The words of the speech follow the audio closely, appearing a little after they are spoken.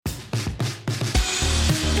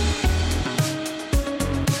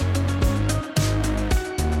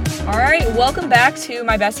right, welcome back to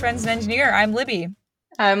My Best Friend's an Engineer. I'm Libby.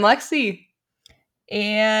 I'm Lexi.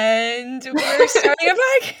 And we're starting a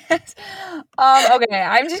podcast. Okay,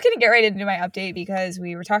 I'm just going to get right into my update because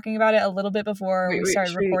we were talking about it a little bit before we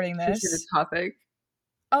started recording Should we say the this. topic?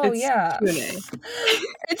 Oh, It's yeah. Q&A.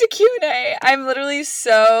 It's a Q&A. I'm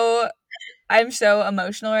so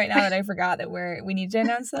emotional right now that I forgot that we need to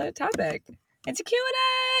announce the topic. It's a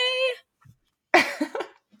Q&A.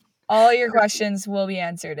 All your questions will be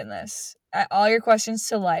answered in this. All your questions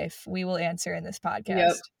to life, we will answer in this podcast.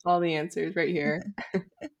 Yep, all the answers right here.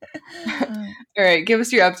 All right, give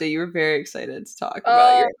us your update. You were very excited to talk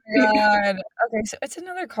about your. Oh, God. Okay, so it's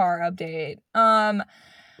another car update.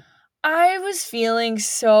 I was feeling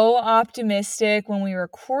so optimistic when we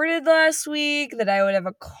recorded last week that I would have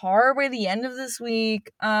a car by the end of this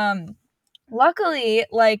week. Luckily,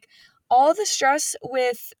 like all the stress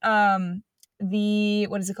with the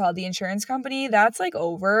what is it called? The insurance company, that's like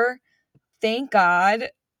over. Thank God.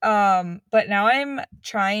 But now I'm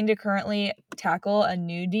trying to currently tackle a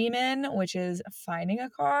new demon, which is finding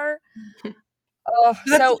a car. Oh,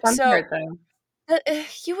 That's the fun part, though.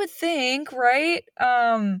 you would think, right?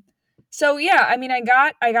 So yeah, I mean, I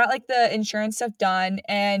got like the insurance stuff done,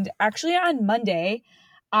 and actually on Monday,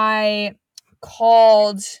 I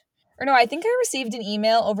called, or no, I think I received an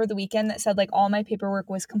email over the weekend that said like all my paperwork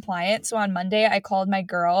was compliant. So on Monday, I called my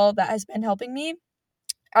girl that has been helping me.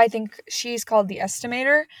 I think she's called the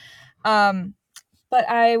estimator. But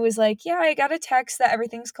I was like, yeah, I got a text that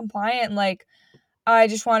everything's compliant. Like, I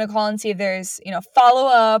just want to call and see if there's, follow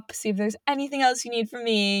up, see if there's anything else you need from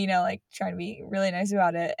me, like trying to be really nice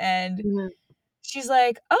about it. And she's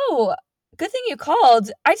like, oh, good thing you called.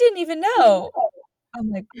 I didn't even know. I'm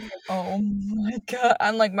like, oh my God.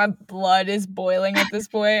 I'm like, my blood is boiling at this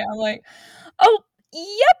point. I'm like, oh,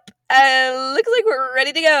 yep. Looks like we're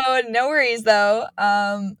ready to go. No worries though.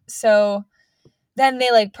 So then they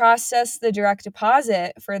like process the direct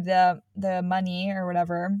deposit for the money or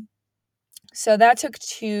whatever. So that took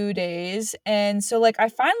 2 days. And so like I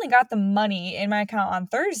finally got the money in my account on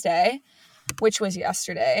Thursday, which was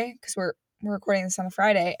yesterday, because we're recording this on a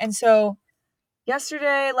Friday. And so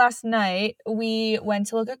last night, we went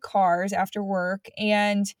to look at cars after work,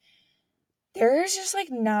 and there's just like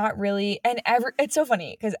not really, and it's so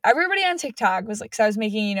funny because everybody on TikTok was like, so I was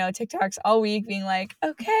making, TikToks all week being like,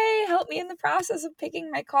 okay, help me in the process of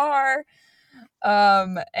picking my car.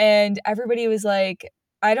 And everybody was like,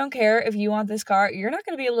 I don't care if you want this car, you're not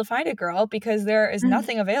going to be able to find it, girl, because there is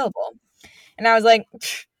nothing available. And I was like,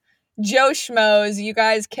 Joe Schmoes, you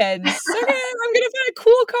guys can suck it. I'm going to find a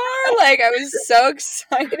cool car. Like, I was so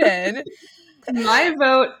excited. My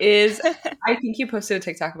vote is, I think you posted a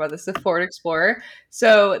TikTok about this, the Ford Explorer.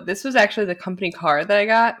 So this was actually the company car that I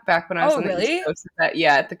got back when I was on the East Coast.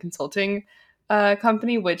 At the consulting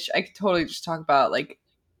company, which I could totally just talk about, like,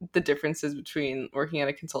 the differences between working at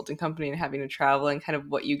a consulting company and having to travel and kind of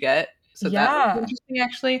what you get. So that was interesting,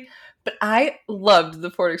 actually. But I loved the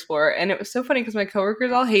Ford Explorer, and it was so funny because my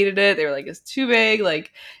coworkers all hated it. They were like, it's too big.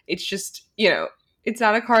 Like, it's just, it's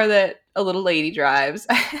not a car that a little lady drives.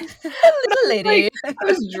 Little lady. I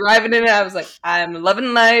was driving in it. I was like, I'm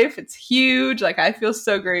loving life. It's huge. Like, I feel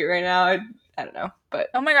so great right now. I don't know. But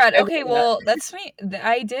oh my God. Okay, well, that's sweet.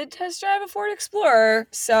 I did test drive a Ford Explorer,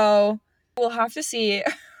 so we'll have to see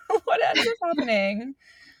what ends up happening.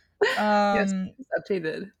 Yes,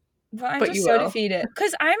 updated. But I'm just so defeated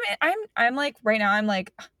because I'm like right now I'm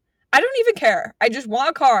like I don't even care. I just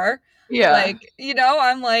want a car. Yeah. Like,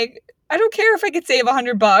 I'm like, I don't care if I could save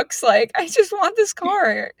 $100. Like, I just want this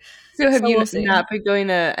car. So have you not been going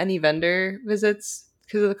to any vendor visits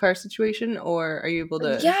because of the car situation, or are you able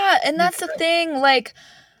to? Yeah, and that's the thing. Like,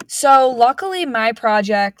 so luckily my big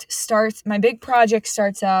project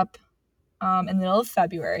starts up in the middle of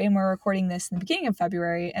February, and we're recording this in the beginning of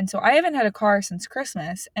February. And so I haven't had a car since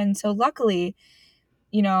Christmas. And so luckily,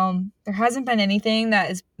 there hasn't been anything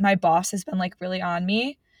my boss has been like really on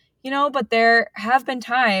me, but there have been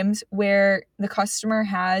times where the customer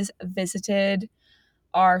has visited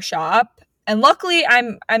our shop. And luckily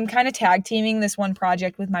I'm kind of tag teaming this one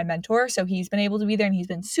project with my mentor. So he's been able to be there and he's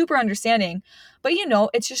been super understanding, but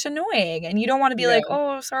it's just annoying. And you don't want to be like,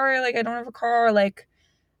 oh, sorry, like I don't have a car. Like,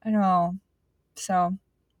 I don't know. So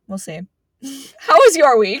we'll see. How was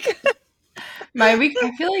your week? My week,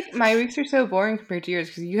 I feel like my weeks are so boring compared to yours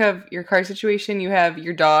because you have your car situation, you have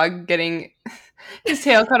your dog getting his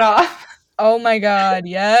tail cut off. Oh my God,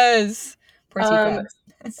 yes.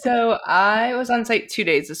 So I was on site 2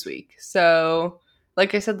 days this week. So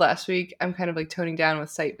like I said last week, I'm kind of like toning down with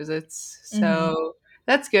site visits. So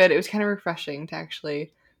that's good. It was kind of refreshing to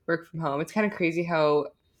actually work from home. It's kind of crazy how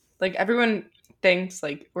like everyone thinks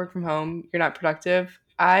like work from home, you're not productive.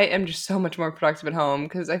 I am just so much more productive at home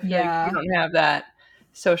because I feel like you Yeah, don't have that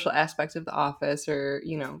social aspect of the office or,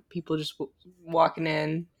 people just walking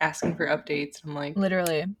in asking for updates. I'm like,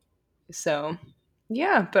 literally. so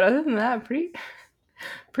yeah, but other than that,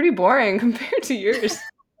 pretty boring compared to yours.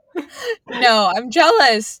 No, I'm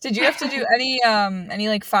jealous. Did you have to do any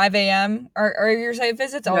like 5 a.m. or are your site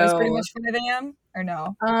visits always pretty No. much 5 a.m. or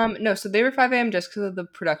no? No, so they were 5 a.m. just because of the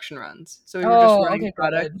production runs. So we were just Oh, running okay,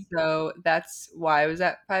 product. good. So that's why I was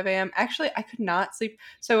at 5 a.m. Actually, I could not sleep.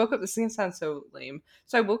 So I woke up, this thing sounds so lame.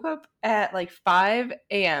 So I woke up at like 5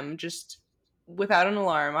 a.m. just without an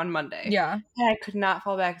alarm on Monday. Yeah. And I could not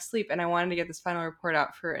fall back asleep. And I wanted to get this final report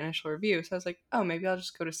out for initial review. So I was like, oh, maybe I'll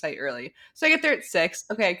just go to site early. So I get there at 6.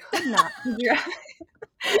 Okay, I could not figure out.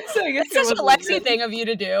 So I guess That's it such a wasn't Lexi really. thing of you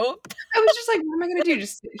to do. I was just like, what am I gonna do?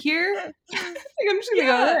 Just sit here? Like, I'm just gonna go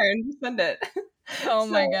Yeah. there and just send it. Oh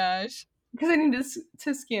my So gosh. because I needed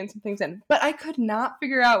to scan some things in, but I could not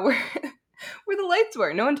figure out where where the lights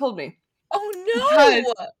were. No one told me because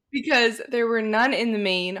Oh no. because there were none in the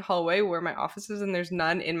main hallway where my office is, and there's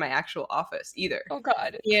none in my actual office either. Oh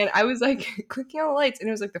god. And I was like clicking on the lights, and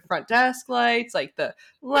it was like the front desk lights, like the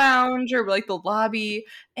lounge or like the lobby,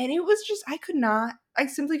 and it was just I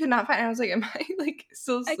simply could not find. And I was like, am I like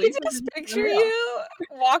still I could asleep? Or is just this picture unreal? you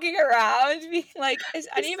walking around being like, is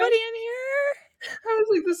So anybody in here? I was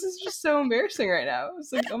like, this is just so embarrassing right now. I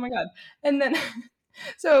was like, oh my god. And then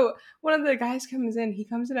so one of the guys comes in, he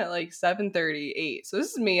comes in at like 7:38. So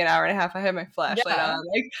this is me an hour and a half. I have my flashlight Yeah. on.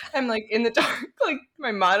 Like I'm like in the dark, like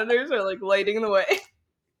my monitors are like lighting the way.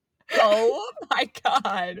 Oh my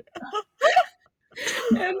god.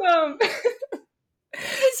 And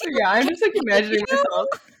Was so he yeah, I'm like, just like can I help imagining you? myself.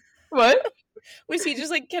 What? Was he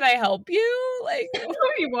just like, can I help you? Like,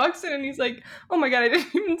 He walks in and he's like, "Oh my god, I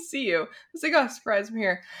didn't even see you." I was like, "Oh, surprise, I'm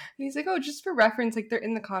here." And he's like, "Oh, just for reference, like they're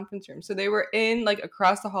in the conference room." So they were in like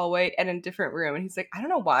across the hallway and in a different room. And he's like, "I don't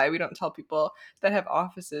know why we don't tell people that have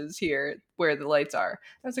offices here where the lights are."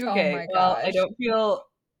 I was like, oh "Okay, my well, I gosh. don't feel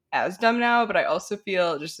as dumb now, but I also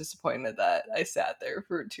feel just disappointed that I sat there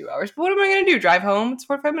for 2 hours. But what am I gonna do? Drive home? It's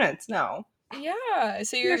 45 minutes. No, Yeah.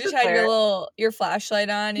 So I'm you gonna just sit had there. your flashlight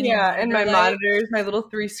on and your Yeah, and monitor my light. monitors, my little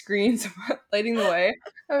 3 screens lighting the way.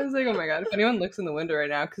 I was like, "Oh my god, if anyone looks in the window right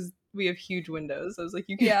now, because we have huge windows." I was like,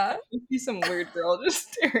 "You can Yeah. see some weird girl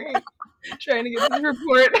just staring, trying to get this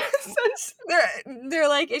report sent." They're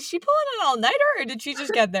like, is she pulling an all nighter or did she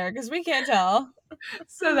just get there? Because we can't tell.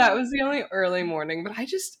 So that was the only early morning, but I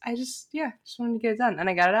just yeah, just wanted to get it done, and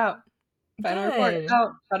I got it out. Final report Good.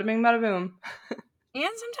 out. Bada bing, bada boom. And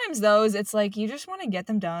sometimes those, it's like you just want to get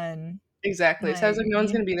them done. Exactly. So I was like, Like, "No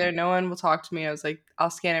one's gonna be there. No one will talk to me." I was like, "I'll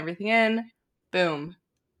scan everything in. Boom.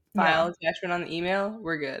 yeah. File attachment on the email.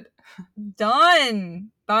 We're good."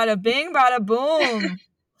 Done. Bada bing, bada boom.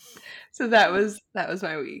 So that was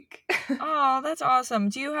my week. Oh, that's awesome.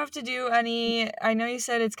 Do you have to do any? I know you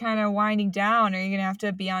said it's kind of winding down. Are you going to have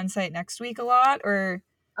to be on site next week a lot or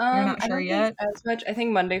you're not I sure don't think yet? as much. I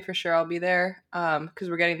think Monday for sure I'll be there. Because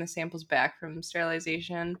we're getting the samples back from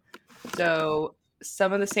sterilization. So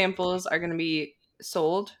some of the samples are going to be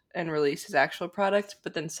sold and released as actual product,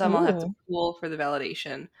 but then some I'll have to Ooh. pool for the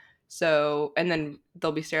validation. So and then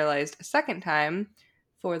they'll be sterilized a second time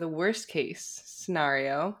for the worst case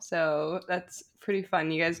scenario. So that's pretty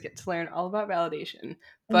fun. You guys get to learn all about validation,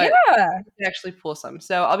 but Yeah. you can actually pool some.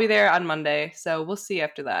 So I'll be there on Monday. So we'll see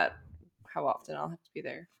after that how often I'll have to be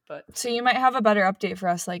there. But So you might have a better update for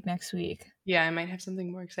us like next week yeah, I might have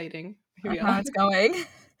something more exciting. on Maybe I'll how it's going.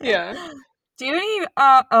 yeah. Do you have any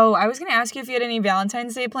oh, I was going to ask you if you had any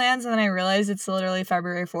Valentine's Day plans and then I realized it's literally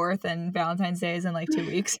February 4th and Valentine's Day is in like 2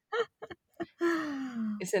 weeks.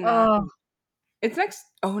 Is it not? Oh, It's next.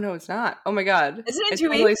 Oh no, it's not. Oh my god, is it in I 2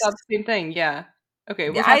 totally weeks? thought the same thing. Yeah. Okay,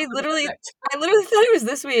 we'll Yeah, talk about that next. I literally thought it was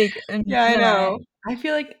this week and Yeah, I never know. mind. I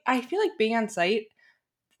feel like being on site,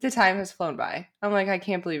 the time has flown by. I'm like, I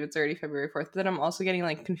can't believe it's already February 4th. But then I'm also getting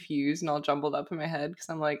like confused and all jumbled up in my head because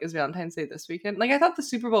I'm like, is Valentine's Day this weekend? Like I thought the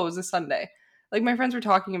Super Bowl was this Sunday. Like my friends were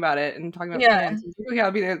talking about it and talking about Yeah. plans. I was like, okay,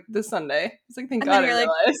 I'll be there this Sunday. It's like, thank And then God I you're like,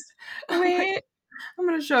 realized. I'm like, wait. I'm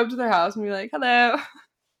gonna show up to their house and be like, hello.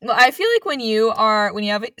 Well, I feel like when you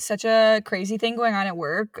have such a crazy thing going on at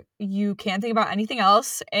work, you can't think about anything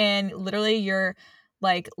else and literally your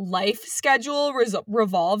like life schedule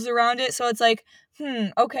revolves around it. So it's like,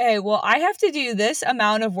 okay, well, I have to do this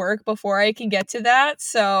amount of work before I can get to that.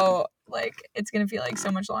 So like it's going to feel like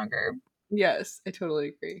so much longer. Yes, I totally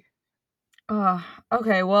agree. Oh,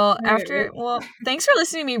 okay. Well, All right, well, thanks for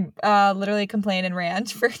listening to me literally complain and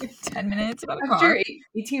rant for 10 minutes about a after car.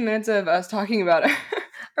 18 minutes of us talking about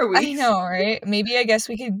our for I weeks. know, right? Maybe I guess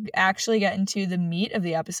we could actually get into the meat of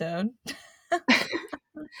the episode.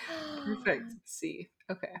 Perfect. Let's see.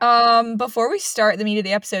 Okay. Before we start the meat of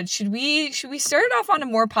the episode, should we start it off on a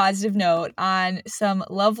more positive note on some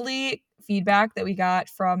lovely feedback that we got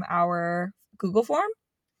from our Google form?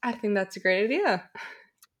 I think that's a great idea.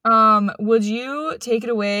 Would you take it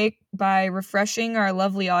away by refreshing our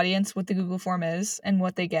lovely audience what the Google form is and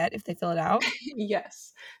what they get if they fill it out?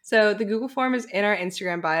 Yes. So the Google form is in our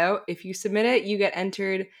Instagram bio. If you submit it, you get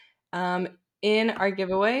entered um, in our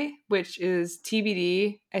giveaway, which is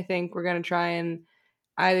TBD. I think we're going to try and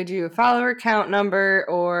either do a follower count number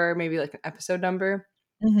or maybe like an episode number.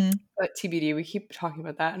 Mm-hmm. But TBD, we keep talking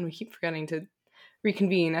about that and we keep forgetting to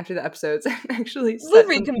reconvene after the episodes and actually We'll set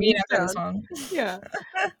something reconvene in after this stone. one. Yeah.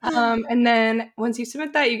 And then once you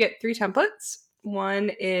submit that, you get 3 templates. One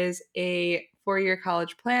is a 4-year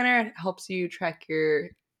college planner. It helps you track your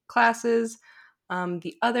classes.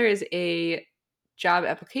 The other is a job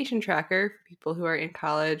application tracker for people who are in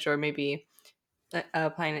college or maybe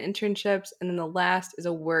applying to internships. And then the last is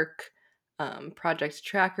a work project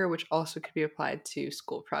tracker, which also could be applied to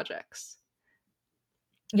school projects.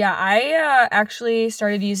 Yeah, I actually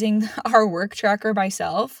started using our work tracker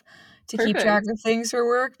myself to keep track Perfect. of things for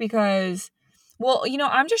work because, well,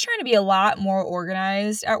 I'm just trying to be a lot more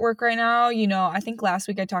organized at work right now. I think last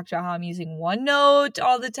week I talked about how I'm using OneNote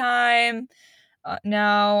all the time.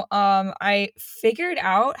 Now, I figured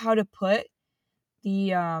out how to put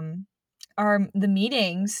the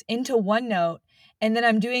meetings into OneNote, and then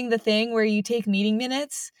I'm doing the thing where you take meeting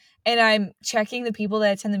minutes and I'm checking the people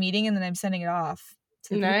that attend the meeting and then I'm sending it off to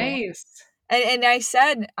the people. Nice. And I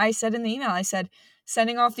said in the email, I said,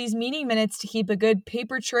 sending off these meeting minutes to keep a good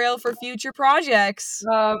paper trail for future projects.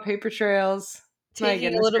 Oh, paper trails. My Taking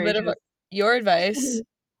a goodness little bit of gracious. your advice.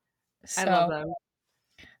 I love So, them.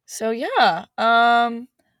 so yeah.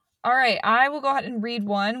 All right, I will go ahead and read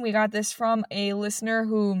one. We got this from a listener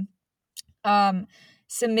who um,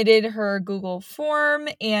 submitted her Google form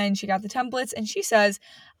and she got the templates. And she says,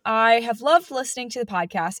 I have loved listening to the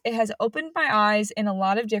podcast. It has opened my eyes in a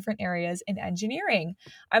lot of different areas in engineering.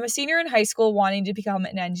 I'm a senior in high school wanting to become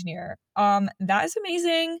an engineer. That is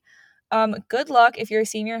amazing. Good luck if you're a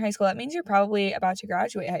senior in high school. That means you're probably about to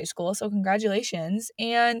graduate high school. So congratulations.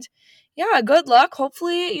 And yeah, good luck.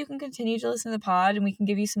 Hopefully you can continue to listen to the pod and we can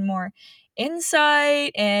give you some more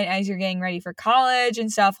insight, and as you're getting ready for college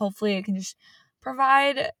and stuff, hopefully it can just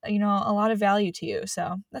provide a lot of value to you.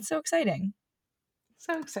 So that's so exciting.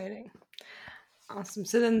 So exciting. Awesome.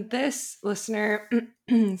 So then this listener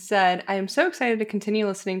said, I am so excited to continue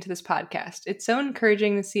listening to this podcast. It's so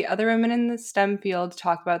encouraging to see other women in the STEM field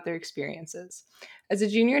talk about their experiences. As a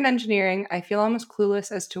junior in engineering, I feel almost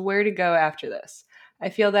clueless as to where to go after this. I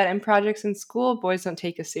feel that in projects in school, boys don't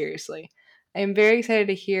take us seriously. I am very excited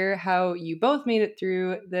to hear how you both made it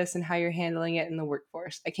through this and how you're handling it in the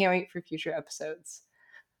workforce. I can't wait for future episodes.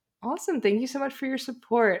 Awesome. Thank you so much for your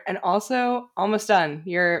support. And also, almost done.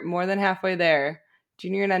 You're more than halfway there.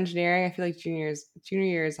 Junior in engineering, I feel like junior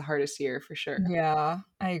year is the hardest year for sure. Yeah,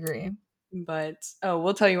 I agree. But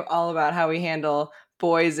we'll tell you all about how we handle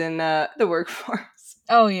boys in the workforce.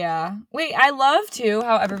 Oh yeah. Wait, I love too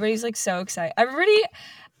how everybody's like so excited.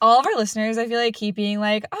 All of our listeners, I feel like keep being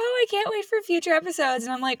like, "Oh, I can't wait for future episodes,"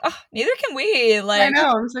 and I'm like, "Oh, neither can we." I Like,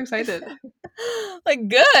 know. I'm so excited. like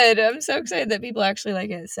good. I'm so excited that people actually like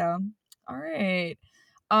it. So, all right.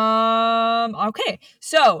 Okay.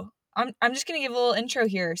 So I'm just gonna give a little intro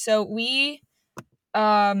here. So we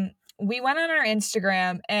went on our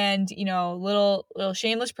Instagram and little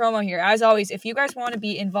shameless promo here. As always, if you guys want to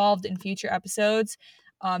be involved in future episodes,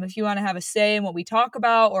 if you want to have a say in what we talk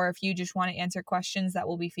about, or if you just want to answer questions that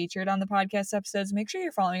will be featured on the podcast episodes, make sure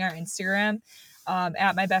you're following our Instagram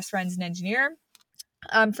at my best friends in engineer.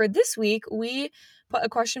 For this week, we put a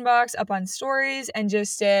question box up on stories and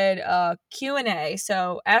just did a Q&A.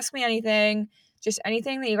 So ask me anything, just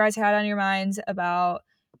anything that you guys had on your minds about,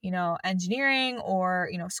 engineering or,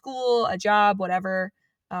 school, a job, whatever.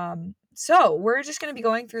 So we're just going to be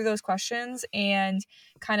going through those questions and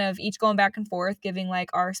kind of each going back and forth, giving like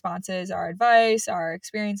our responses, our advice, our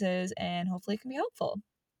experiences, and hopefully it can be helpful.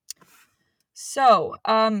 So,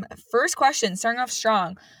 first question, starting off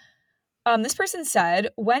strong. This person said,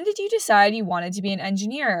 when did you decide you wanted to be an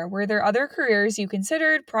engineer? Were there other careers you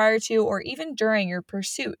considered prior to or even during your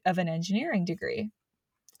pursuit of an engineering degree?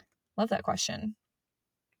 Love that question.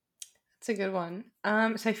 That's a good one.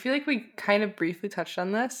 So I feel like we kind of briefly touched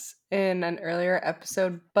on this in an earlier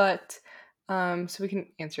episode, but so we can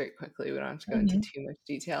answer it quickly. We don't have to go into Mm-hmm. too much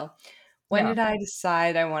detail. When Yeah. did I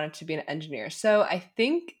decide I wanted to be an engineer? So I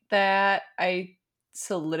think that I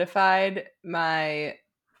solidified my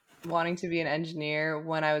wanting to be an engineer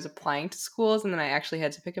when I was applying to schools, and then I actually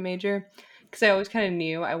had to pick a major because I always kind of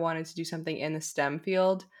knew I wanted to do something in the STEM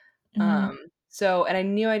field. Mhm. And I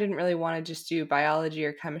knew I didn't really want to just do biology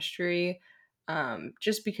or chemistry,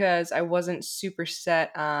 just because I wasn't super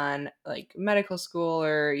set on like medical school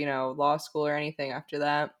or, law school or anything after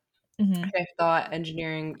that. Mhm. I thought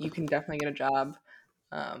engineering, you can definitely get a job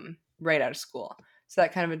right out of school. So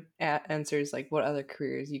that kind of answers like what other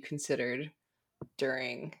careers you considered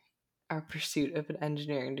during our pursuit of an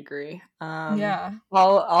engineering degree. Yeah.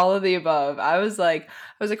 All of the above. I was like,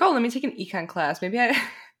 oh, let me take an econ class. Maybe I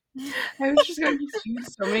I was just going through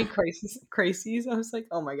so many crises. I was like,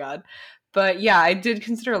 oh my god. But yeah, I did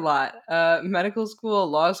consider a lot. Medical school,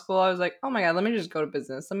 law school. I was like, oh my god, let me just go to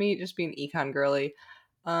business. Let me just be an econ girly.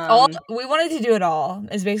 All Um, we wanted to do it all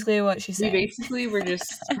is basically what she's we saying. basically were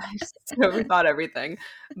just I just overthought everything.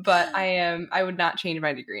 But I would not change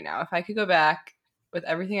my degree now. If I could go back with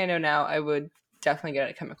everything I know now, I would definitely get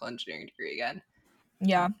a chemical engineering degree again.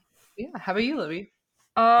 Yeah. Yeah. How about you, Libby?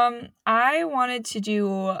 I wanted to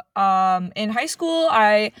do in high school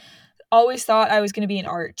I always thought I was going to be an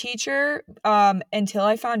art teacher until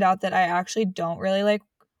I found out that I actually don't really like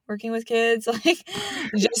working with kids. Like,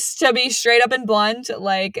 just to be straight up and blunt,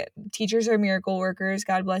 like, teachers are miracle workers.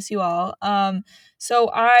 God bless you all.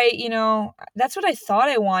 So that's what I thought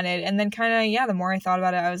I wanted. And then kind of, yeah, the more I thought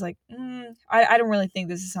about it, I was like, I don't really think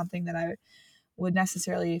this is something that I would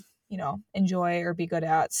necessarily, enjoy or be good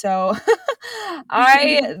at. So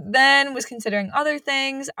I then was considering other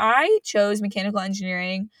things. I chose mechanical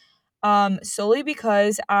engineering solely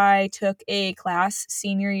because I took a class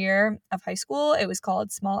senior year of high school. It was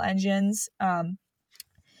called Small Engines.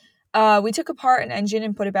 We took apart an engine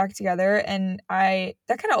and put it back together, and I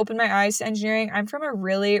that kind of opened my eyes to engineering. I'm from a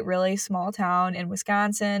really, really small town in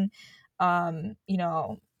Wisconsin, kind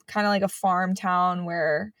of like a farm town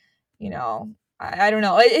where, I don't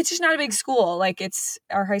know, it's just not a big school. Like, it's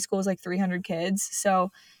our high school is like 300 kids,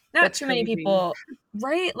 so not That's too many crazy. people,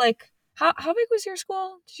 right? Like, how big was your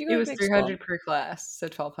school? Did you go It to a was big school? 300 per class, so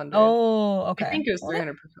 1,200. Oh, I okay. think it was Well,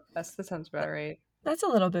 300 per class. That sounds about right. that's a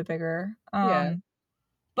little bit bigger. Yeah. It's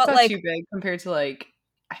But not too like, big compared to like,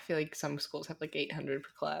 I feel like some schools have like 800 per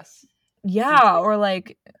class. It's yeah, insane. or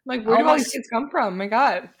like Like, where do all these almost, kids come from? My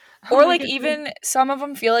God. Oh or my like goodness. even some of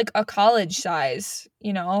them feel like a college size,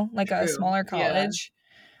 like a True. smaller Yeah. college.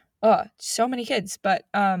 Oh, so many kids. But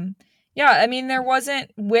yeah, I mean, there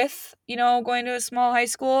wasn't with, going to a small high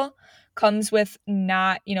school comes with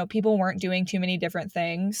not, people weren't doing too many different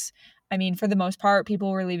things. I mean, for the most part,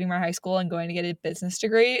 people were leaving my high school and going to get a business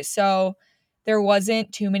degree. So there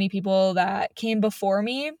wasn't too many people that came before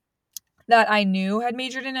me that I knew had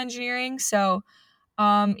majored in engineering. So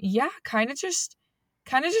yeah, kind of just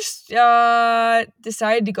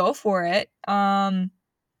decided to go for it.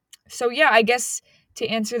 So yeah, I guess to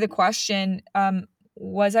answer the question,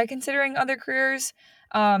 was I considering other careers,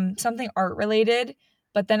 something art related?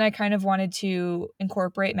 But then I kind of wanted to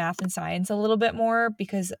incorporate math and science a little bit more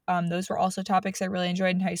because those were also topics I really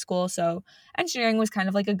enjoyed in high school. So engineering was kind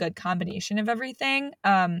of like a good combination of everything,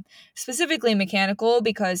 specifically mechanical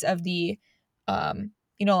because of the,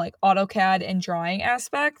 like AutoCAD and drawing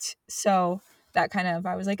aspect. So that kind of,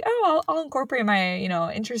 I was like, oh, I'll incorporate my,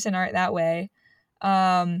 interest in art that way.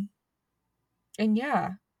 Um, and yeah.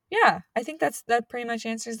 Yeah, I think that pretty much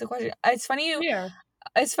answers the question. Yeah.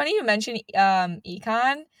 It's funny you mentioned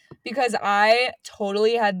econ because I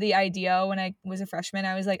totally had the idea when I was a freshman.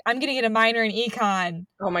 I was like, I'm gonna get a minor in econ.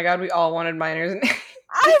 Oh my God, we all wanted minors.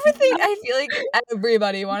 Everything I feel like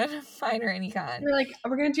everybody wanted a minor in econ. We're like,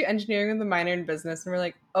 we're gonna do engineering with a minor in business, and we're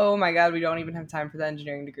like, oh my God, we don't even have time for the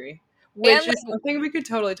engineering degree, which And is like something we could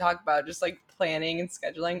totally talk about, just like planning and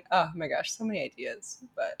scheduling. Oh my gosh, so many ideas.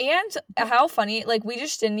 But and how funny, like we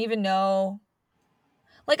just didn't even know,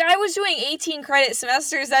 like I was doing 18 credit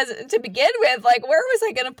semesters as to begin with. Like where was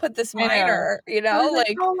I gonna put this I know. minor, I was like,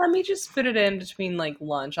 like oh, let me just fit it in between like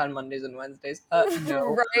lunch on Mondays and Wednesdays.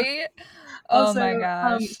 No. right? Oh Also, my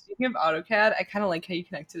gosh. speaking of AutoCAD, I kind of like how you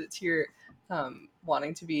connected it to your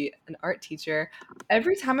wanting to be an art teacher.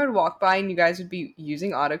 Every time I'd walk by and you guys would be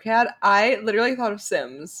using AutoCAD, I literally thought of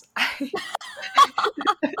Sims. I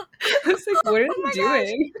was like, what are Oh they my gosh.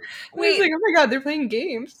 doing? And I was Wait, like, oh my God, they're playing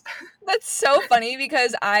games. that's so funny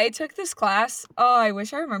because I took this class. Oh, I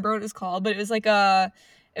wish I remember what it was called, but it was like a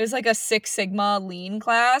Six Sigma lean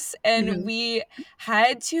class, and Mhm. we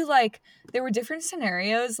had to like there were different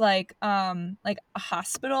scenarios, like a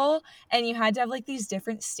hospital, and you had to have like these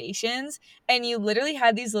different stations, and you literally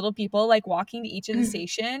had these little people like walking to each of the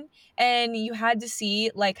station, and you had to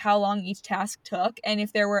see like how long each task took, and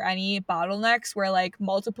if there were any bottlenecks where like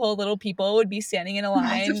multiple little people would be standing in a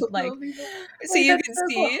line, Multiple like people. so Wait, you that's could so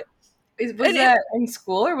cool. see. Was And it that in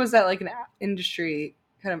school or was that like an industry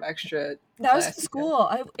kind of extra that was class in you took? school.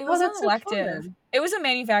 It Oh, was an that's so elective. fun. It was a Oh,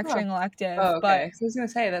 manufacturing elective, oh but okay. So I was gonna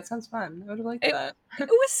say that sounds fun. I would have liked it that. it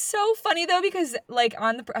was so funny though because like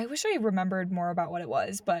on the I wish I remembered more about what it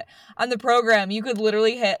was, but on the program you could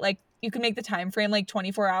literally hit like you could make the time frame like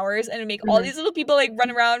 24 hours and make all Mhm. these little people like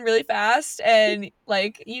run around really fast, and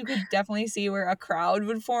like you could definitely see where a crowd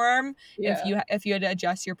would form Yeah. if you had to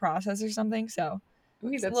adjust your process or something. So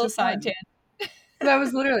Wait, it's a that's little so side fun. tangent. So that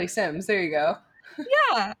was literally Sims. There you go.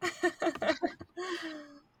 Yeah.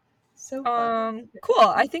 So fun. Cool.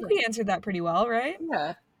 I think we Excellent. answered that pretty well, right?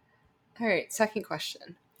 Yeah. All right, second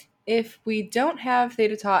question. If we don't have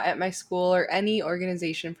Theta Taught at my school or any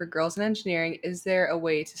organization for girls in engineering, is there a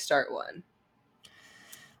way to start one?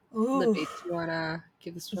 Ooh, Libby, do you want to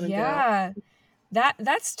give this one a go? yeah.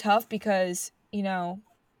 That's tough because,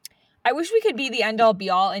 I wish we could be the end all be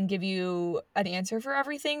all and give you an answer for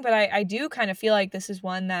everything, but I do kind of feel like this is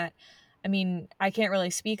one that, I mean, I can't really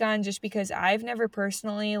speak on just because I've never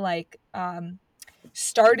personally like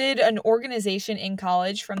started an organization in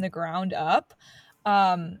college from the ground up.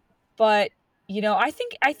 Um, but I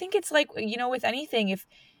think it's like, with anything, if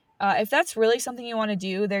that's really something you want to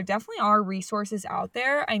do, there definitely are resources out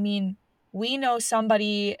there. I mean, we know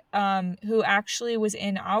somebody who actually was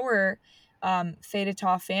in our Theta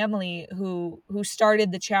Tau family who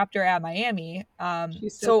started the chapter at Miami.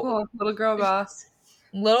 She's so So cool. Little girl boss.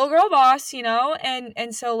 little girl boss,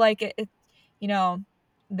 and so like you know,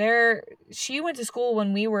 there she went to school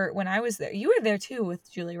when I was there. You were there too with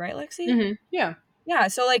Julie, right, Lexi? Yeah, Yeah,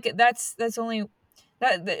 so like that's only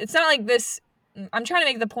it's not like this. I'm trying to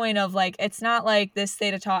make the point of like it's not like this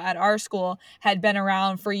Theta Taught at our school had been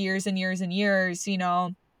around for years and years and years,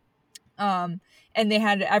 um, and they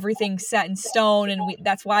had everything set in stone, and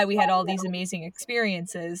that's why we had all these amazing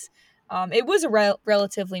experiences. It was a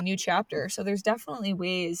relatively new chapter, so there's definitely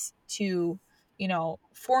ways to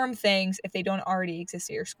form things if they don't already exist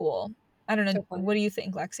at your school. I don't know. definitely. What do you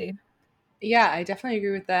think, Lexi? Yeah, I definitely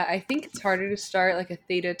agree with that. I think it's harder to start like a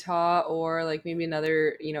Theta Tau or like maybe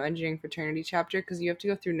another, engineering fraternity chapter because you have to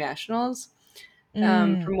go through nationals.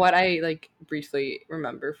 Mm, From what I like briefly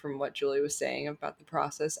remember from what Julie was saying about the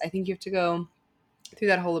process, I think you have to go through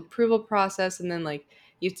that whole approval process and then like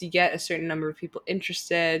you have to get a certain number of people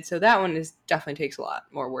interested. So that one is definitely takes a lot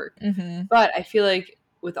more work. mm-hmm. But I feel like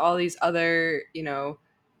with all these other,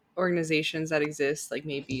 organizations that exist, like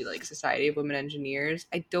maybe like Society of Women Engineers,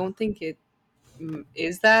 I don't think it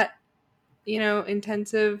is that,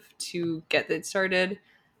 intensive to get it started.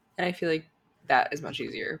 And I feel like that is much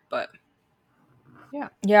easier. But yeah.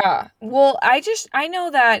 Yeah. Well, I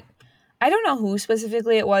know that I don't know who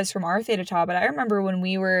specifically it was from our Theta Tau, but I remember when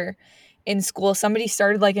we were in school, somebody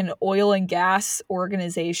started like an oil and gas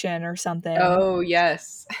organization or something. Oh,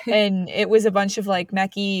 yes. And it was a bunch of like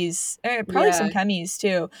mechies, probably some Yeah. chemies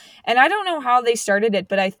too. And I don't know how they started it,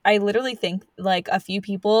 but I literally think like a few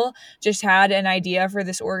people just had an idea for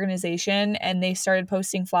this organization and they started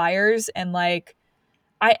posting flyers and like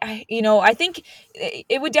I think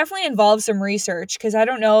it would definitely involve some research because I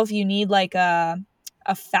don't know if you need like a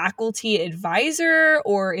faculty advisor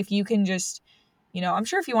or if you can just, I'm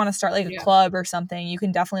sure if you want to start like a Yeah. club or something, you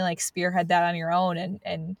can definitely like spearhead that on your own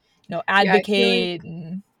and Yeah, I feel like advocate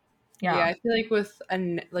and Yeah, yeah. I feel like with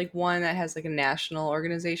like one that has like a national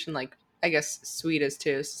organization, like I guess Swede is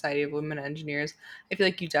too, Society of Women Engineers. I feel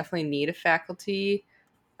like you definitely need a faculty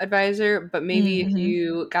advisor, but maybe if Mm-hmm.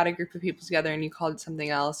 you got a group of people together and you called it something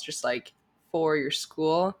else, just like for your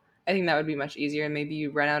school, I think that would be much easier. And maybe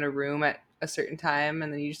you rent out a room at a certain time,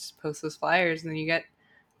 and then you just post those flyers, and then you get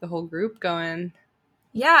the whole group going.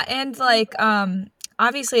 Yeah, and like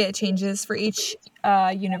obviously it changes for each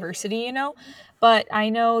university, but I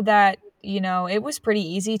know that, it was pretty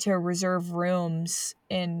easy to reserve rooms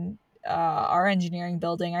in our engineering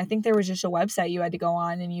building. I think there was just a website you had to go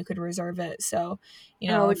on and you could reserve it. So,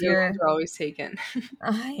 Oh, the if good ones you're are always taken.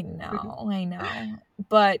 I know.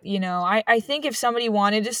 But, I think if somebody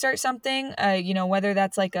wanted to start something, whether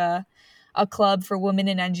that's like a club for women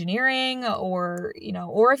in engineering or,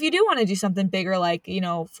 or if you do want to do something bigger, like,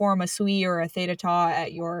 form a SWE or a Theta Tau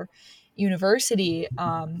at your university,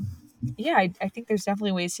 yeah, I think there's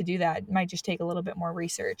definitely ways to do that. It might just take a little bit more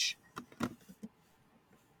research.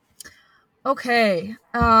 Okay.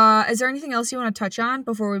 Is there anything else you want to touch on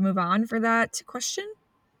before we move on for that question?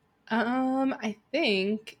 I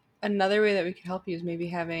think another way that we could help you is maybe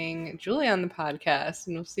having Julie on the podcast,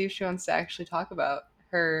 and we'll see if she wants to actually talk about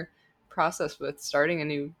her process with starting a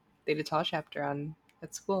new Theta Tau chapter on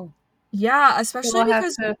at school. Yeah, So especially we'll have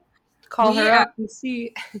because to call we her up and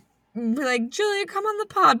see. we're like, Julia, come on the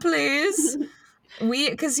pod, please.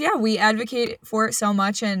 Because yeah, we advocate for it so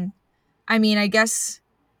much, and I mean, I guess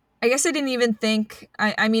I didn't even think.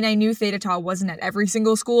 I mean, I knew Theta Tau wasn't at every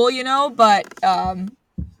single school, but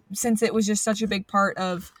since it was just such a big part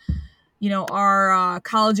of our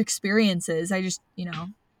college experiences, I just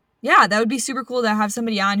yeah, that would be super cool to have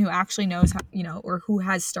somebody on who actually knows how, or who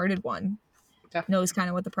has started one, knows Definitely. kind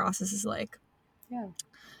of what the process is like, Yeah.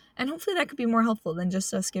 and hopefully that could be more helpful than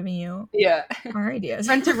just us giving you Yeah. our ideas.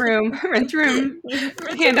 Rent a room. Rent a room. Rent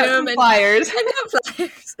a Hand out room some and flyers. hand out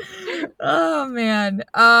flyers. Oh man.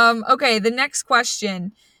 Okay, the next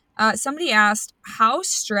question. Somebody asked, how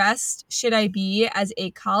stressed should I be as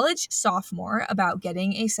a college sophomore about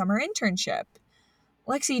getting a summer internship?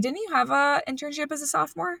 Lexi, didn't you have a internship as a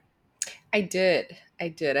sophomore? I did. I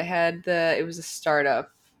did. I had it was a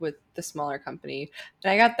startup with the smaller company.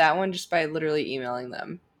 And I got that one just by literally emailing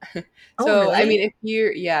them. Oh, So, I mean,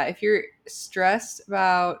 really? if you're stressed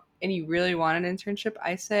about and you really want an internship,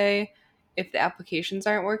 I say if the applications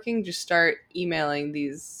aren't working, just start emailing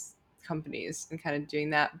these companies and kind of doing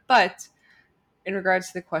that. But in regards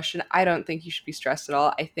to the question, I don't think you should be stressed at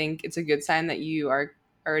all. I think it's a good sign that you are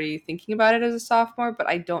already thinking about it as a sophomore, but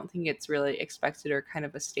I don't think it's really expected or kind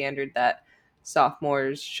of a standard that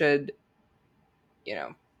sophomores should, you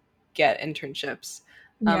know, get internships.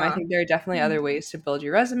 I Yeah. think there are definitely other ways to build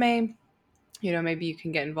your resume. Maybe you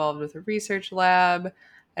can get involved with a research lab.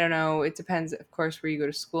 I don't know. It depends, of course, where you go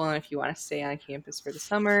to school and if you want to stay on campus for the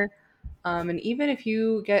summer. And even if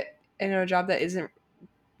you get a job that isn't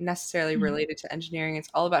necessarily Mhm. related to engineering. It's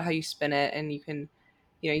all about how you spin it, and you can,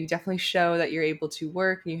 you definitely show that you're able to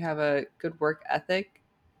work and you have a good work ethic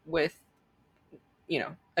with,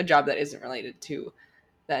 a job that isn't related to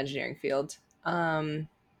the engineering field.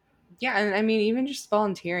 Yeah, and I mean, even just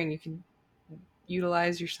volunteering, you can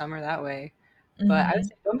utilize your summer that way. But I would Mhm.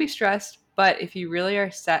 say don't be stressed. But if you really are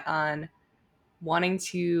set on wanting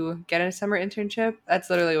to get a summer internship, that's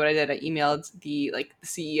literally what I did. I emailed the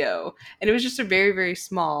CEO, and it was just a very very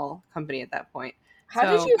small company at that point. So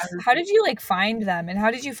How did you like find them, and how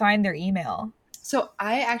did you find their email?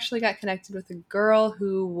 I actually got connected with a girl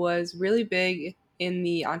who was really big in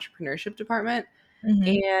the entrepreneurship department,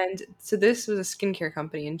 Mhm. and so this was a skincare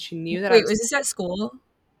company, and she knew that I Wait, was was this at school?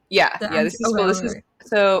 yeah. This is Okay, cool. This is okay.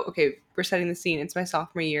 so okay. We're setting the scene. It's my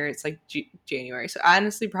sophomore year. It's like January. So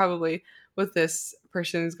honestly, probably what this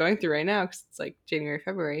person is going through right now, because it's like January,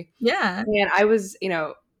 February. Yeah. And I was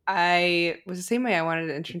the same way. I wanted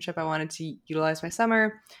an internship. I wanted to utilize my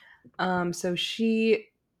summer. So she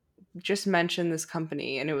just mentioned this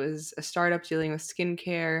company, and it was a startup dealing with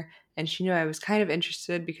skincare. And she knew I was kind of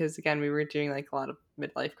interested because, again, we were doing like a lot of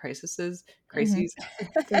midlife Mhm. crises.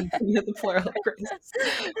 Yeah, the plural of crisis.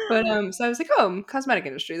 But so I was like, oh, cosmetic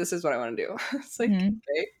industry. This is what I want to do. It's like, Mhm.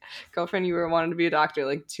 okay, girlfriend, you were wanting to be a doctor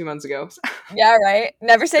like 2 months ago. Yeah, right.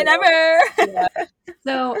 Never say So never. yeah.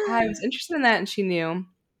 So I was interested in that, and she knew.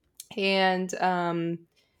 And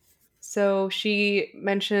so she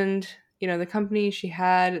mentioned, the company. She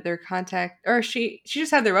had their contact, or she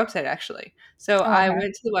just had their website actually. So Oh, I okay.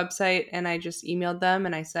 went to the website and I just emailed them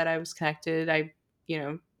and I said I was connected.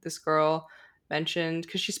 This girl mentioned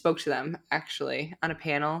because she spoke to them actually on a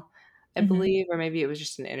panel, I Mhm. believe, or maybe it was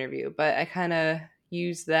just an interview. But I kind of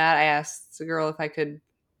used that. I asked the girl if I could,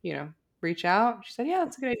 reach out. She said, "Yeah,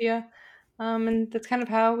 that's a good idea." And that's kind of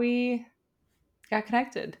how we got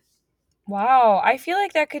connected. Wow, I feel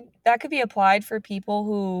like that could be applied for people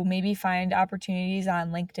who maybe find opportunities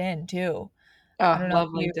on LinkedIn too. I Oh, don't know if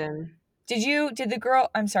love you LinkedIn. did the girl,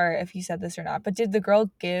 I'm sorry if you said this or not, but did the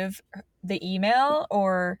girl give the email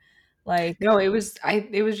or like, No, it was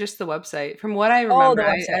just the website. From what I oh, the remember,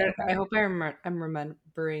 website. I Okay. hope I'm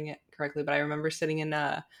remembering it correctly, but I remember sitting in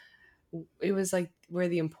it was like where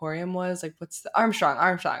the Emporium was, like what's the Armstrong.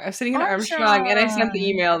 I was sitting in Armstrong and I sent the Armstrong.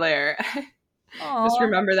 email there. Just Oh.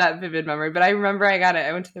 remember that vivid memory. But I remember I got it.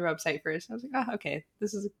 I went to the website first. I was like, oh, okay,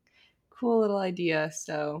 this is a cool little idea.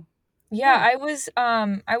 So Yeah,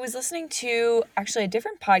 yeah. I was listening to actually a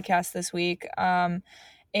different podcast this week.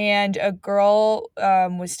 And a girl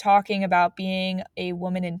was talking about being a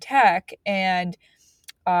woman in tech, and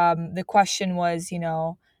the question was,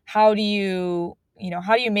 how do you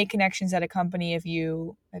make connections at a company if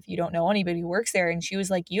you don't know anybody who works there? And she was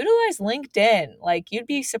like, utilize LinkedIn. Like you'd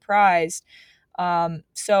be surprised.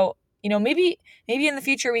 So maybe in the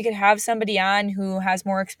future we could have somebody on who has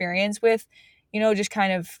more experience with just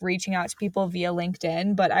kind of reaching out to people via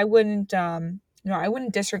LinkedIn. But I wouldn't, I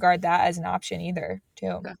wouldn't disregard that as an option either,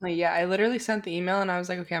 too. Definitely. Yeah, I literally sent the email and I was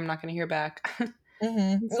like, okay, I'm not going to hear back.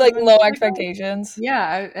 And so Like then low she's like, oh, expectations.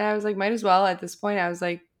 yeah. I was like, might as well at this point. I was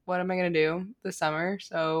like, what am I going to do this summer?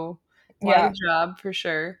 So wanted Yeah. a job for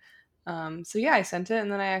sure. So yeah, I sent it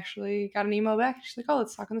and then I actually got an email back. She's like, oh,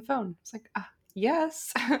 let's talk on the phone. It's like,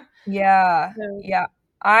 yes. Yeah. So, Yeah.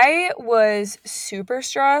 I was super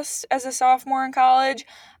stressed as a sophomore in college.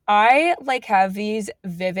 I like have these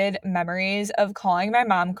vivid memories of calling my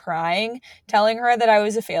mom crying, telling her that I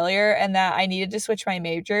was a failure and that I needed to switch my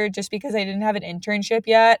major just because I didn't have an internship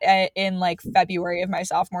yet in like February of my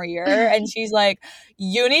sophomore year. And she's like,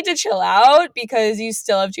 "You need to chill out because you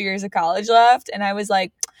still have 2 years of college left." And I was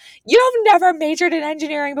like, "You have never majored in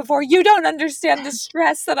engineering before. You don't understand the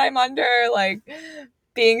stress that I'm under." Like,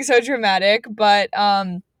 being so dramatic, but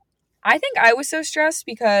I think I was so stressed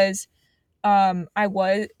because I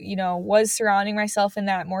was surrounding myself in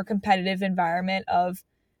that more competitive environment of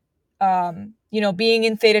being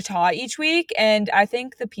in Theta Tau each week. And I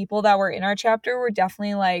think the people that were in our chapter were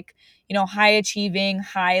definitely like, high achieving,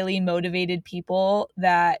 highly motivated people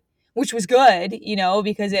that which was good,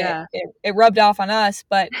 because it, yeah. it it rubbed off on us.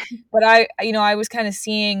 But I was kind of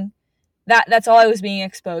seeing that's all I was being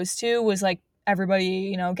exposed to was like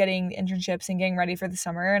everybody, getting internships and getting ready for the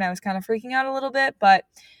summer, and I was kind of freaking out a little bit. But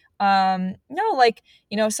no, like,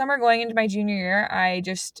 summer going into my junior year, I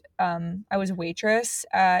was a waitress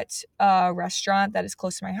at a restaurant that is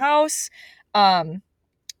close to my house. Um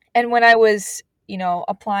and when I was,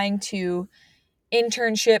 applying to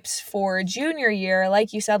internships for junior year,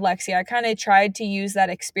 like you said, Lexi, I kind of tried to use that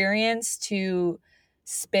experience to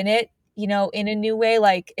spin it, in a new way.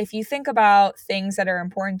 Like if you think about things that are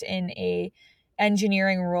important in a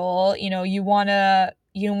engineering role, you want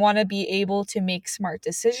to be able to make smart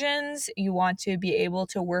decisions. You want to be able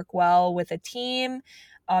to work well with a team.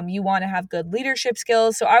 You want to have good leadership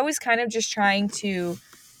skills. So I was kind of just trying to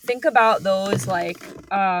think about those like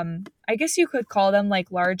I guess you could call them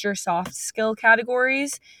like larger soft skill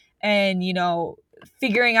categories and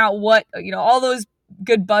figuring out what all those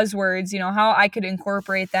good buzzwords, how I could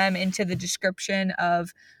incorporate them into the description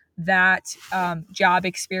of that job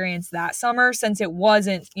experience that summer, since it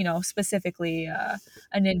wasn't specifically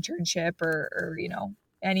an internship or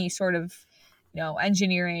any sort of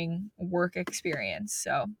engineering work experience.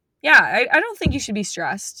 So yeah, I don't think you should be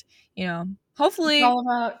stressed. It's Hopefully all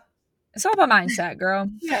about, it's all about mindset, girl.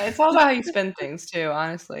 yeah, it's all about how you spend things too,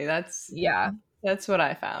 honestly. Yeah. That's what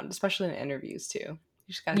I found, especially in interviews too. You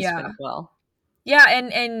just got to spin Yeah. it well. Yeah,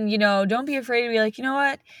 and don't be afraid to be like, "You know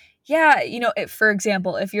what? Yeah, for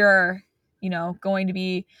example, if you're, going to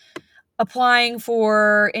be applying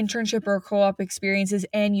for internship or co-op experiences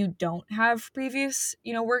and you don't have previous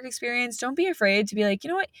work experience, don't be afraid to be like, you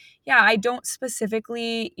know what, yeah, I don't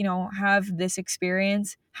specifically have this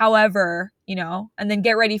experience, however, and then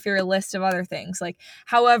get ready for your list of other things, like,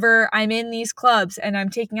 however, I'm in these clubs and I'm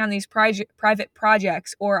taking on these private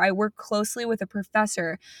projects, or I work closely with a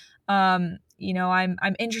professor. I'm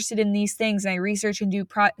interested in these things and I research and do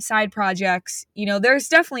side projects. There's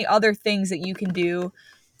definitely other things that you can do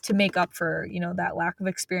to make up for that lack of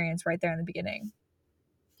experience right there in the beginning.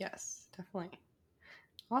 Yes, definitely.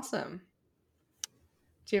 Awesome.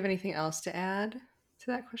 Do you have anything else to add to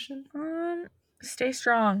that question? Stay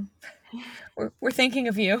strong. We're thinking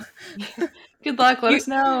of you. Good luck. Let you us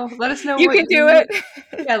know. Let us know you what can do it.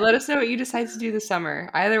 yeah, let us know what you decide to do this summer.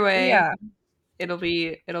 Either way, Yeah. it'll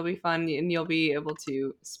be fun and you'll be able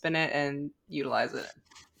to spin it and utilize it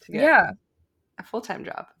to get Yeah. a full-time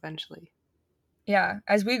job eventually. Yeah.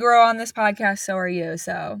 As we grow on this podcast, so are you.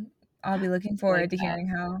 So I'll be looking Like forward to that. hearing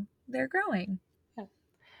how they're growing. Yeah.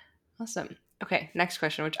 Awesome. Okay, next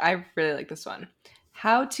question, which I really like this one.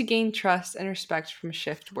 How to gain trust and respect from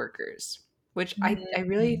shift workers, which I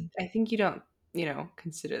really Mm. I think you don't,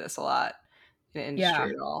 consider this a lot in Yeah.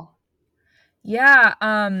 industry at all. Yeah.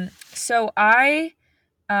 So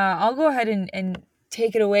I'll go ahead and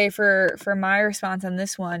take it away for my response on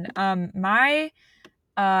this one. My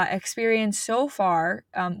experience so far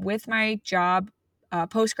with my job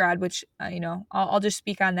post grad, which I'll just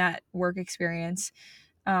speak on that work experience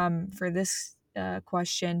for this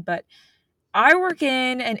question. But I work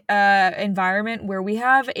in an environment where we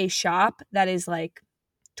have a shop that is like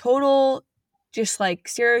total, just like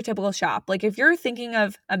stereotypical shop. Like if you're thinking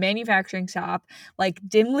of a manufacturing shop, like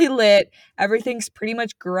dimly lit, everything's pretty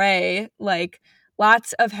much gray, like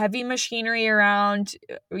lots of heavy machinery around,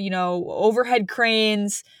 overhead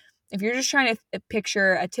cranes. If you're just trying to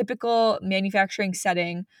picture a typical manufacturing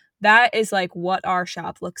setting, that is like what our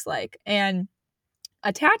shop looks like. And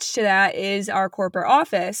attached to that is our corporate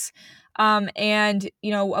office. And,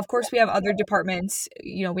 of course, we have other departments.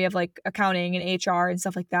 We have like accounting and HR and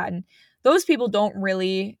stuff like that. And those people don't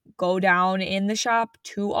really go down in the shop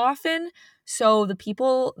too often. So the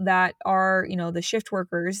people that are, the shift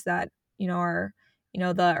workers that, are,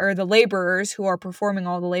 the laborers who are performing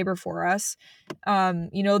all the labor for us,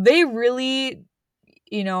 they really,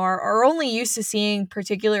 are only used to seeing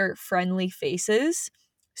particular friendly faces.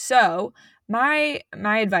 So my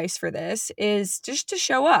advice for this is just to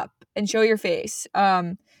show up and show your face.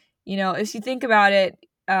 If you think about it,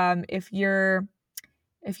 if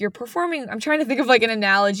you're performing, I'm trying to think of like an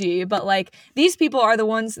analogy, but like these people are the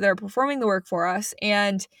ones that are performing the work for us.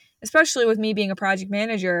 And especially with me being a project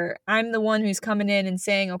manager, I'm the one who's coming in and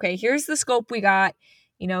saying, okay, here's the scope we got.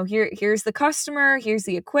 Here's the customer, here's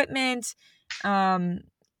the equipment. Um,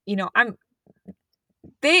 I'm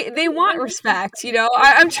they want respect.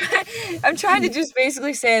 I'm trying to just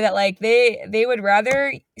basically say that like they would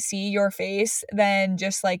rather see your face than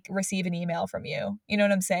just like receive an email from you. You know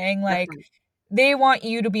what I'm saying? Like Definitely. they want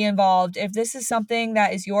you to be involved. If this is something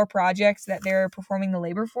that is your project that they're performing the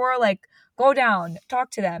labor for, like go down,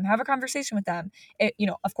 talk to them, have a conversation with them.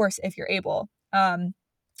 Of course, if you're able.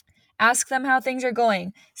 Ask them how things are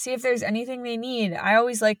going. See if there's anything they need. I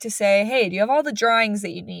always like to say, hey, do you have all the drawings that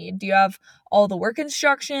you need? Do you have all the work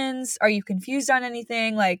instructions? Are you confused on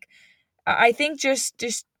anything? Like, I think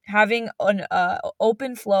just having an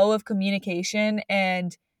open flow of communication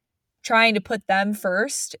and trying to put them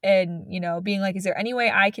first, and being like, is there any way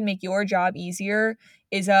I can make your job easier,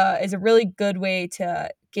 is a really good way to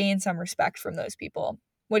gain some respect from those people.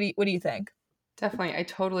 What do you think? Definitely. I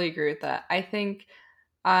totally agree with that. I think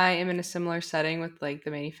I am in a similar setting with like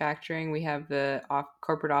the manufacturing. We have the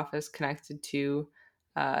corporate office connected to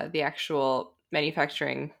the actual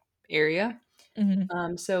manufacturing area.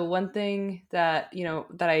 Hmm. So one thing that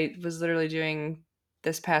that I was literally doing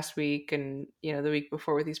this past week and the week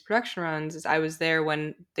before with these production runs is I was there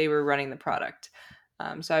when they were running the product.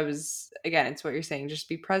 So I was, again, it's what you're saying, just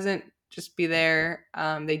be present, just be there.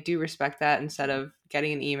 They do respect that instead of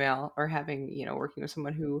getting an email or having working with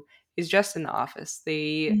someone who is just in the office.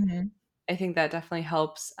 Hmm. I think that definitely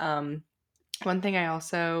helps. One thing I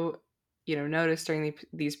also, noticed during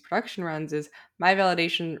these production runs is my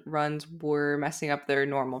validation runs were messing up their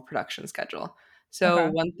normal production schedule. So Okay.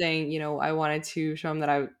 one thing, I wanted to show them that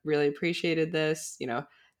I really appreciated this, that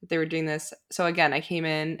they were doing this. So again, I came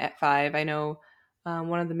in at 5. I know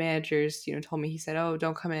one of the managers, told me, he said, "Oh,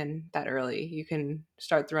 don't come in that early. You can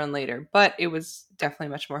start the run later." But it was definitely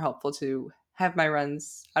much more helpful to have my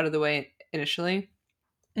runs out of the way initially,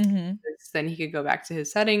 Hmm. then he could go back to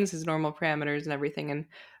his settings, his normal parameters, and everything, and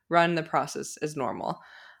run the process as normal.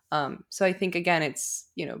 So I think again,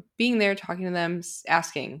 it's being there, talking to them,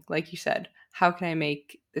 asking, like you said, how can I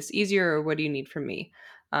make this easier, or what do you need from me?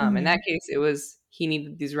 In that Hmm. case, it was he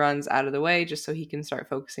needed these runs out of the way just so he can start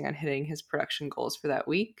focusing on hitting his production goals for that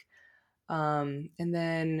week. And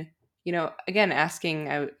then, again, asking,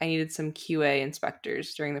 I needed some QA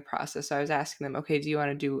inspectors during the process. So I was asking them, okay, do you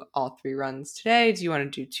want to do all 3 runs today? Do you want to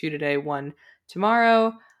do 2 today, 1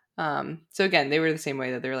 tomorrow? So again, they were the same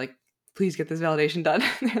way that they're like, please get this validation done.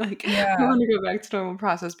 They're like, I Yeah. want to go back to normal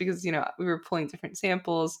process because, we were pulling different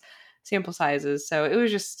sample sizes. So it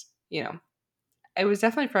was just, it was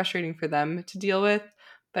definitely frustrating for them to deal with,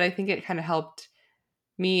 but I think it kind of helped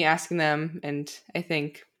me asking them. And I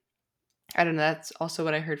think I don't know. That's also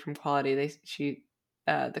what I heard from quality.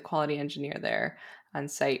 The quality engineer there on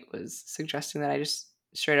site was suggesting that I just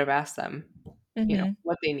straight up ask them, Hmm.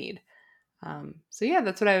 what they need. So yeah,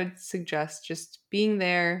 that's what I would suggest. Just being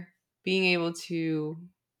there, being able to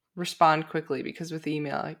respond quickly because with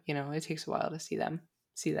email, it takes a while to see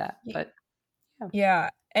that. But yeah. Yeah.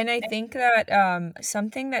 And I think that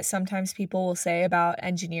something that sometimes people will say about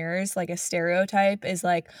engineers, like a stereotype, is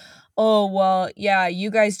like, oh, well, yeah, you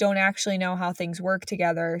guys don't actually know how things work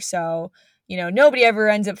together. So, nobody ever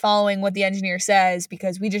ends up following what the engineer says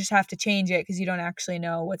because we just have to change it because you don't actually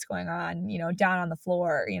know what's going on, down on the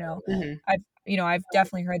floor. Hmm. I've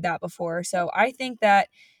definitely heard that before. So I think that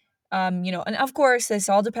and of course this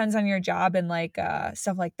all depends on your job and like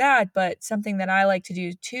stuff like that, but something that I like to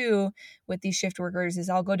do too with these shift workers is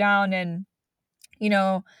I'll go down and you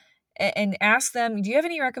know and ask them, do you have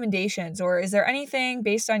any recommendations, or is there anything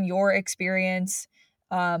based on your experience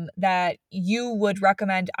that you would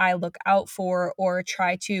recommend I look out for or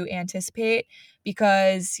try to anticipate?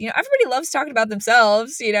 Because everybody loves talking about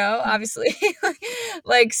themselves, obviously.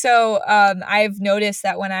 Like, so I've noticed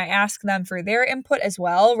that when I ask them for their input as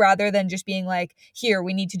well, rather than just being like, here,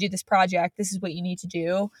 we need to do this project, this is what you need to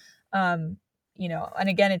do, um, and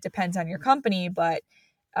again, it depends on your company, but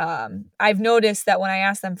I've noticed that when I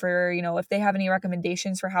ask them for, if they have any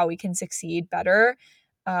recommendations for how we can succeed better,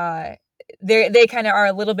 uh, they kind of are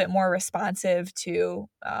a little bit more responsive to,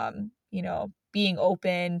 being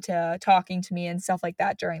open to talking to me and stuff like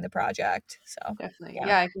that during the project. So, Definitely. yeah.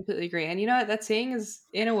 Yeah, I completely agree. And you know what? That saying is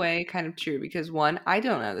in a way kind of true because one, I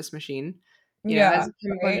don't know this machine. As Yeah, a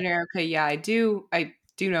chemical right? engineer, okay, yeah, I do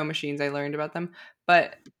know machines. I learned about them,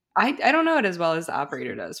 but I don't know it as well as the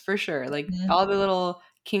operator does, for sure. Like Mhm. all the little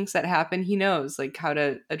kinks that happen, he knows like how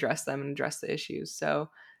to address them and address the issues. So,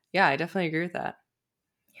 yeah, I definitely agree with that.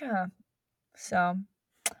 Yeah. So,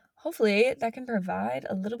 hopefully that can provide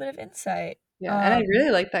a little bit of insight. Yeah, and I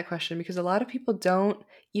really like that question because a lot of people don't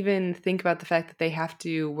even think about the fact that they have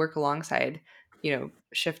to work alongside,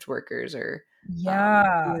 shift workers or,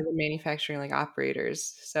 Yeah. the manufacturing like operators.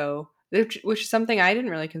 So, which is something I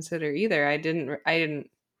didn't really consider either. I didn't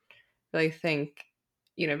really think,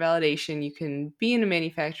 validation you can be in a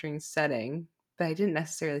manufacturing setting, but I didn't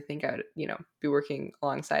necessarily think I would, be working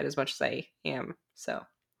alongside as much as I am. So,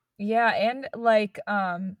 Yeah, and like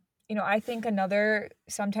I think another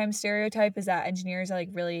sometimes stereotype is that engineers are like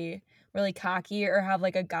really really cocky or have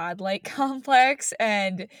like a godlike complex,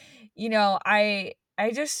 and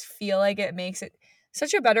I just feel like it makes it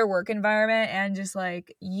such a better work environment, and just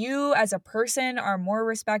like you as a person are more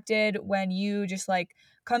respected when you just like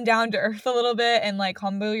come down to earth a little bit and like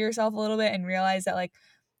humble yourself a little bit and realize that like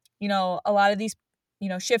a lot of these,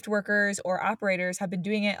 shift workers or operators have been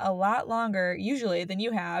doing it a lot longer usually than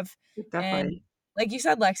you have. And definitely, like you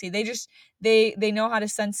said, Lexi, they know how to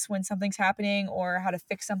sense when something's happening or how to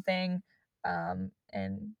fix something. And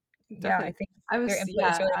yeah, I definitely. think I their was input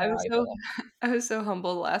is yeah, really I was so valuable. I was so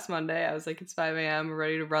humbled last Monday. I was like, it's 5 a.m. We're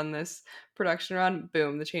ready to run this production run.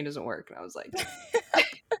 Boom, the chain doesn't work. And I was like,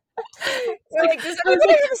 You're like, does I was like,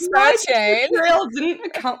 anybody have a spare what? The chain? trail didn't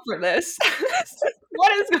account for this.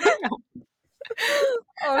 What is going on?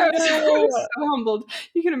 Oh I was no. so humbled.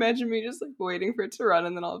 You can imagine me just like waiting for it to run,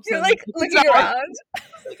 and then all of a You're sudden, like it's looking not. around.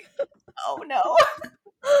 Like, oh no,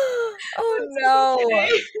 Oh it's like no.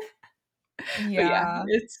 okay. But yeah, Yeah.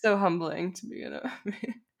 it's so humbling to be in a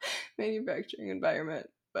manufacturing environment.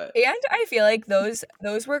 But And I feel like those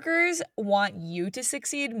workers want you to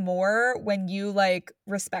succeed more when you, like,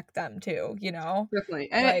 respect them too, you know?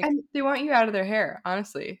 definitely, Like and they want you out of their hair,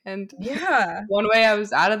 honestly. And yeah. one way I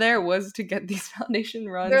was out of there was to get these foundation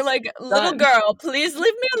They're runs like, "Little done. girl, please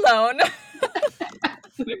leave me alone."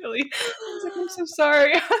 Literally, I was like, "I'm so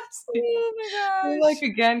sorry." I was like, Oh my they're like gosh.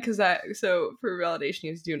 again because I so for validation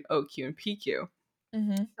you have to do an OQ and PQ.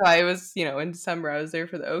 Mhm. So I was, in December I was there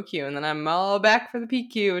for the OQ and then I'm all back for the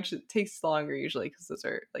PQ, which it takes longer usually because those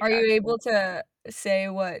are like Are you actual. able to say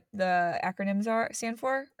what the acronyms stand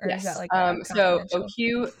for, or is that, Yes. like, So confidential?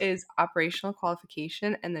 OQ is operational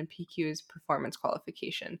qualification, and then PQ is performance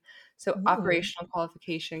qualification. So Ooh, operational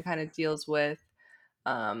qualification kind of deals with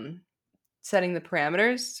um, setting the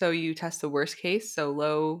parameters. So you test the worst case, so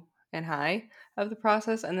low and high of the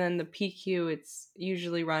process, and then the PQ it's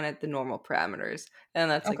usually run at the normal parameters, and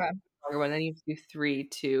that's like okay, longer one. Then you have to do three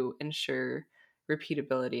to ensure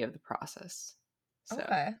repeatability of the process. So,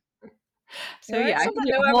 okay. You so yeah, learn I could something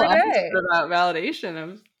do new a whole every day. episode about validation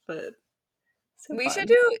of, but so We should fun.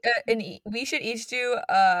 do we should each do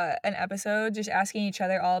an episode just asking each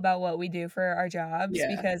other all about what we do for our jobs, Yeah.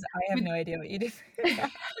 because I have But no idea what you do for your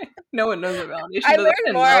job. no one knows what validation I does.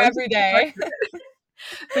 learn more No one every takes a part day. of it.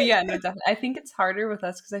 But yeah, no, definitely. I think it's harder with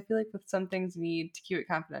us because I feel like with some things we need to keep it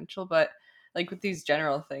confidential, but like with these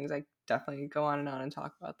general things, I definitely go on and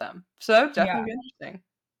talk about them. So that would Yeah, definitely be interesting.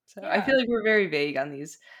 So I yeah. feel like we're very vague on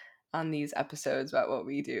these episodes about what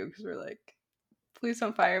we do because we're like, please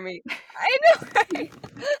don't fire me. I know, right?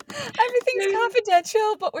 Everything's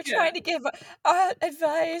confidential, but we're Yeah. trying to give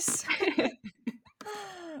advice.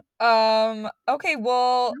 Okay,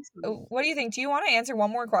 well, Awesome. what do you think? Do you want to answer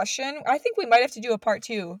one more question? I think we might have to do a part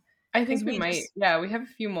 2 I because think we might. Yeah, we have a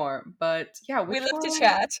few more, but yeah, we which live to one?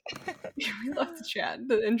 chat. We love to chat.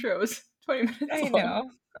 The intro is 20 minutes I long.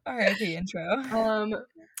 know. R.I.P. intro. Um,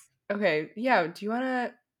 okay, yeah, do you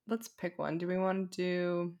wanna let's pick one. Do we wanna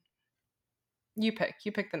do you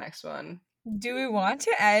pick the next one. Do we want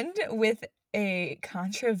to end with a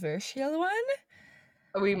controversial one?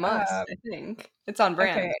 We must, Um, I think. It's on okay.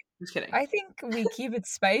 brand. Just kidding. I think we keep it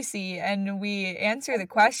spicy and we answer the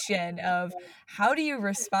question of how do you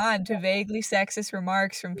respond to vaguely sexist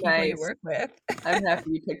remarks from people you Nice. work with? I'm happy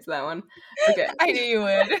you picked that one. Okay. I knew you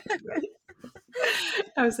would.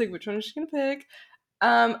 I was like, which one is she gonna pick?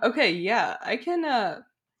 Okay, yeah, I can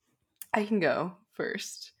go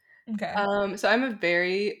first. Okay. So I'm a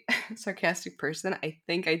very sarcastic person. I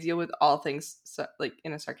think I deal with all things like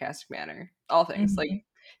in a sarcastic manner. All things. Like, Mhm.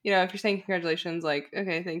 if you're saying congratulations, like,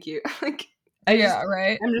 okay, thank you. Like I just Yeah,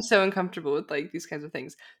 right? I'm just so uncomfortable with like these kinds of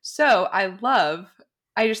things. So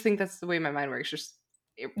I just think that's the way my mind works. Just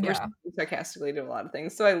Yeah. responding sarcastically to a lot of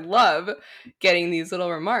things. So I love getting these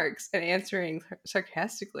little remarks and answering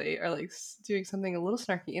sarcastically or like doing something a little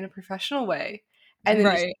snarky in a professional way and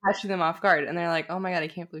then just Right. catching them off guard. And they're like, oh my God, I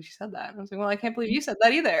can't believe she said that. And I was like, well, I can't believe you said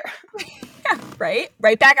that either. Right?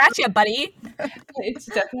 Right back at you, buddy. It's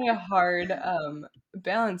definitely a hard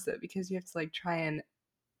balance though, because you have to like try and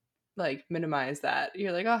like minimize that.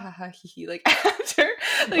 You're like, oh, haha, hee hee. Like after,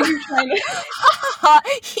 like you're trying to,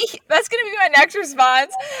 That's gonna be my next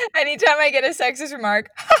response. Anytime I get a sexist remark.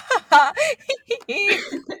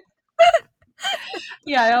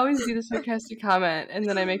 yeah, I always do the sarcastic comment and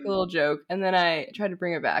then I make a little joke and then I try to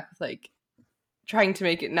bring it back with like trying to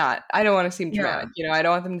make it not, I don't want to seem Yeah. dramatic, I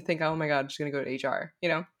don't want them to think, oh my God, she's going to go to HR,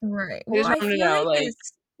 Right. I Well, just want I them to feel know, like like,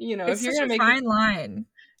 if it's you're such going a to make it, fine line.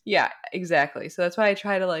 yeah, exactly. So that's why I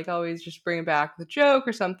try to like always just bring it back with a joke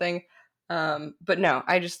or something. But no,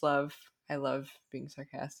 I love being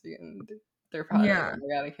sarcastic and they're probably like, Yeah. oh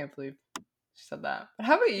my God, I can't believe she said that. But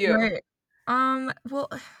how about you? Right. Well,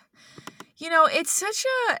 it's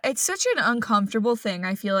such an uncomfortable thing,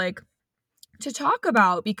 I feel like, to talk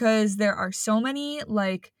about because there are so many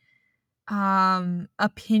like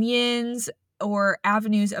opinions or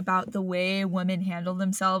avenues about the way women handle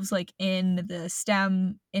themselves like in the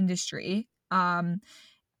STEM industry.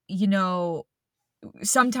 You know,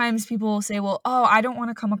 sometimes people will say, "Well, oh, I don't want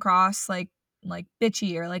to come across like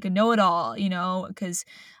bitchy or like a know-it-all," because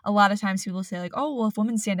a lot of times people say like, "Oh, well, if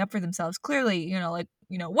women stand up for themselves, clearly, like,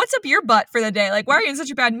 what's up your butt for the day? Like, why are you in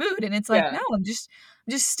such a bad mood?" And it's like, Yeah, "No, I'm just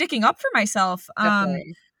sticking up for myself."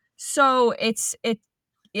 definitely. So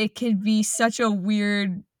it can be such a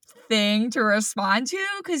weird thing to respond to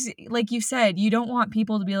because, like you said, you don't want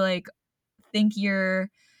people to be like, think you're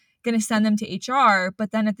gonna send them to HR,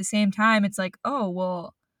 but then at the same time, it's like, oh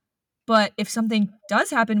well, but if something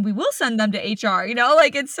does happen, we will send them to HR.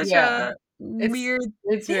 Like it's such Yeah. a It's weird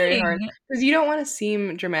it's very hard thing. because you don't wanna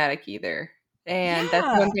seem dramatic either, and that's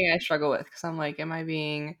Yeah, one thing I struggle with because 'cause I'm like, "Am I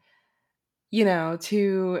being,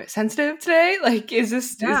 too sensitive today? Like, is it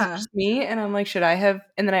yeah, just me?" And I'm like, "Should I have,"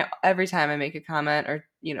 and then I every time I make a comment or,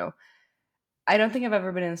 I don't think I've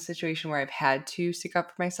ever been in a situation where I've had to stick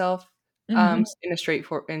up for myself, hmm,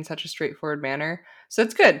 in such a straightforward manner, so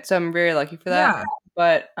it's good, so I'm very lucky for that, yeah,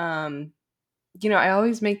 but, I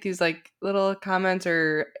always make these like little comments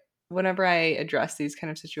or whenever I address these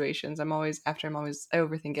kind of situations, I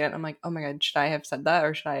overthink it. I'm like, oh my God, should I have said that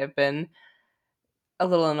or should I have been a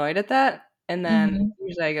little annoyed at that? And then hmm,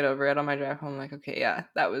 usually I get over it on my drive home. I'm like, okay, yeah,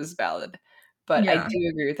 that was valid. But I yeah, do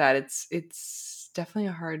agree with that. It's definitely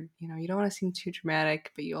a hard, you don't want to seem too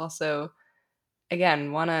dramatic, but you also,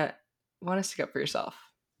 again, wanna stick up for yourself.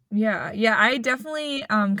 yeah, yeah. I definitely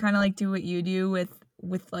kind of like do what you do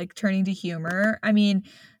with like turning to humor. I mean,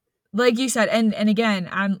 like you said, and again,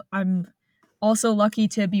 I'm also lucky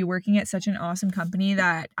to be working at such an awesome company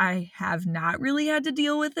that I have not really had to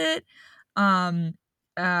deal with it. Um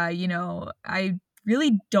I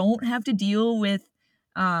really don't have to deal with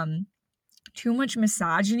um too much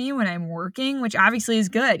misogyny when I'm working, which obviously is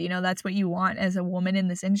good. That's what you want as a woman in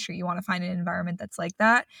this industry. You want to find an environment that's like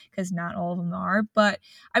that because not all of them are. But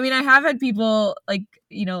I mean, I have had people like,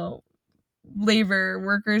 labor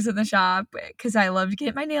workers in the shop because I love to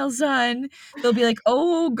get my nails done. They'll be like,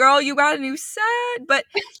 "Oh, girl, you got a new set." But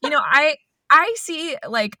I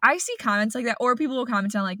see comments like that, or people will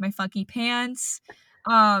comment on like my funky pants.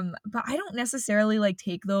 But I don't necessarily like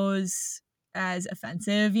take those as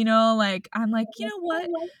offensive. Like I'm like, you know what?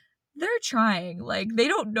 They're trying. Like they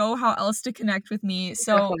don't know how else to connect with me.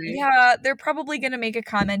 So Definitely. yeah, they're probably gonna make a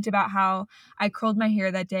comment about how I curled my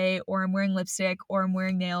hair that day, or I'm wearing lipstick, or I'm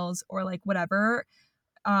wearing nails, or like whatever.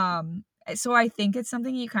 So I think it's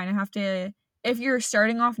something you kind of have to, if you're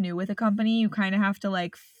starting off new with a company, you kind of have to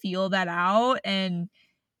like feel that out, and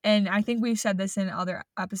I think we've said this in other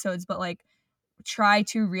episodes, but like try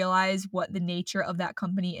to realize what the nature of that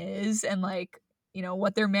company is and like,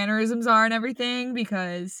 what their mannerisms are and everything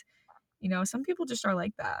because, some people just are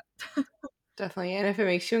like that. Definitely. And if it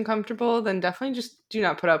makes you uncomfortable, then definitely just do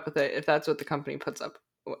not put up with it if that's what the company puts up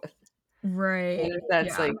with. And Right. if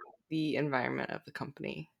that's Yeah. like the environment of the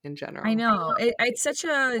company in I general. know. It's such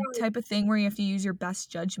a type of thing where you have to use your best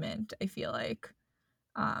judgment, I feel like.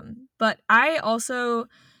 But I also,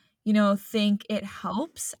 think it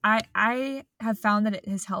helps. I have found that it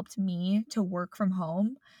has helped me to work from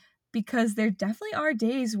home because there definitely are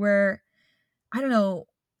days where I don't know,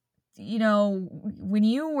 when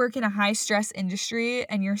you work in a high stress industry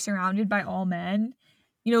and you're surrounded by all men,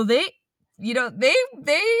 they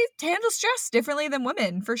handle stress differently than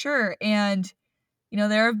women for sure. And,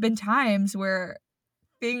 there have been times where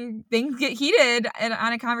things get heated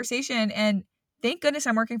on a conversation, and thank goodness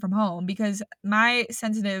I'm working from home because my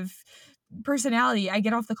sensitive personality, I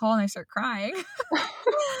get off the call and I start crying.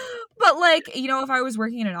 But if I was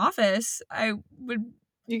working in an office, I would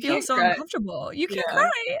You feel can't so cry. uncomfortable. You can Yeah.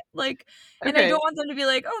 cry, and I Okay. don't want them to be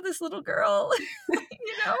like, "Oh, this little girl,"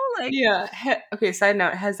 like. Yeah. Okay, side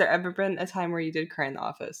note, has there ever been a time where you did cry in the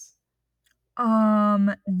office?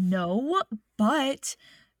 No, but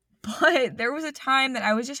there was a time that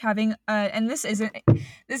I was just having and this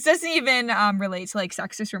doesn't even relate to like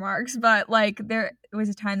sexist remarks, but there was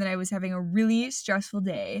a time that I was having a really stressful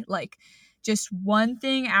day. Like just one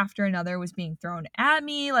thing after another was being thrown at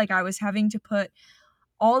me. Like I was having to put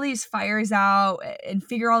all these fires out and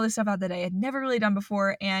figure all this stuff out that I had never really done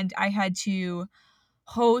before, and I had to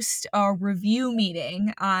host a review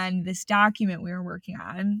meeting on this document we were working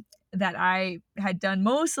on that I had done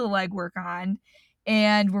most of the legwork on,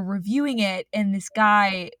 and we're reviewing it, and this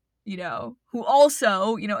guy, who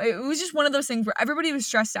also, it was just one of those things where everybody was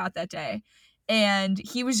stressed out that day, and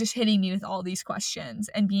he was just hitting me with all these questions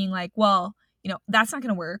and being like, well, that's not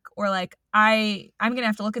going to work, or like I'm going to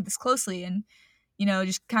have to look at this closely, and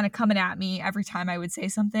just kind of coming at me every time I would say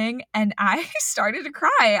something. And I started to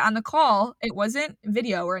cry on the call. It wasn't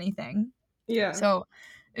video or anything. Yeah. So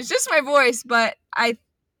it's just my voice, but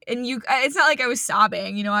it's not like I was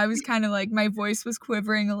sobbing, I was kind of like, my voice was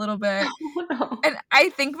quivering a little bit. Oh, no. And I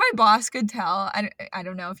think my boss could tell. I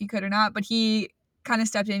don't know if he could or not, but he kind of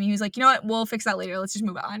stepped in. He was like, you know what? We'll fix that later. Let's just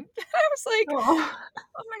move on. I was like, Oh.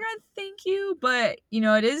 oh my God, thank you. But,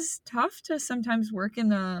 it is tough to sometimes work in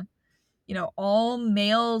the all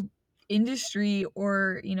male industry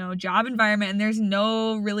or, job environment. And there's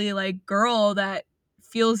no really like girl that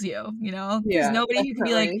feels you, there's Yeah, nobody who can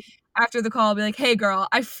be like, definitely. after the call, be like, hey girl,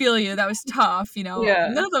 I feel you. That was tough. Yeah,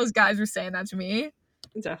 None of those guys were saying that to me.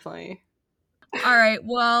 definitely. All right.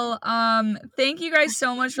 Well, thank you guys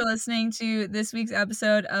so much for listening to this week's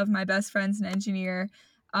episode of My Best Friend's an Engineer.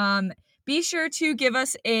 Be sure to give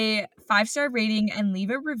us a 5-star rating and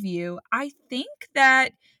leave a review. I think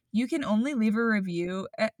that you can only leave a review.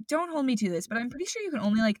 Don't hold me to this, but I'm pretty sure you can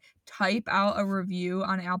only like type out a review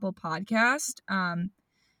on Apple Podcast.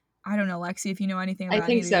 I don't know, Lexi, if you know anything I about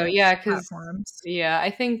any think of the so, other yeah, because platforms.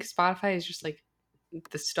 I think Spotify is just like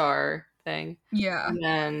the star thing. Yeah. And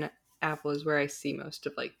then Apple is where I see most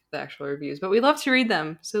of like the actual reviews. But we love to read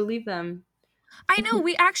them, so leave them. I know,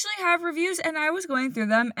 we actually have reviews, and I was going through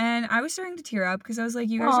them, and I was starting to tear up because I was like,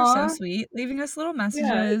 you guys are so Aw. sweet, leaving us little Yeah, it's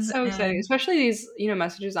messages, so exciting. and Especially these,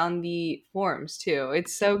 messages on the forums too.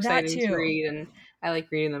 It's so that exciting to too. read, and I like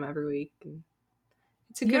reading them every week. And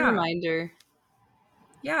it's a good Yeah. reminder.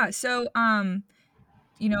 Yeah. So,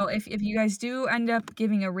 if you guys do end up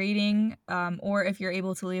giving a rating, or if you're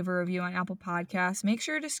able to leave a review on Apple Podcasts, make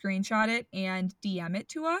sure to screenshot it and DM it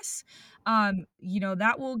to us.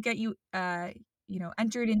 That will get you,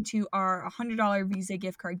 entered into our $100 Visa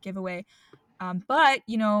gift card giveaway. But,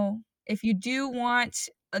 if you do want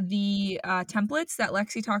the templates that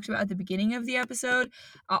Lexi talked about at the beginning of the episode,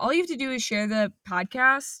 all you have to do is share the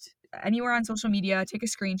podcast anywhere on social media, take a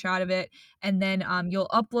screenshot of it, and then you'll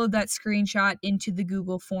upload that screenshot into the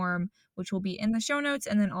Google form, which will be in the show notes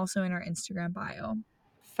and then also in our Instagram bio.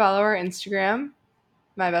 Follow our Instagram,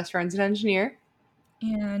 My Best Friend's an Engineer.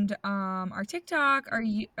 And our TikTok,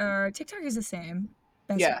 our TikTok is the same.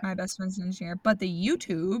 Yeah. My Best Friend's an Engineer. But the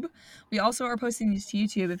YouTube, we also are posting these to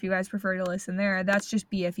YouTube if you guys prefer to listen there. That's just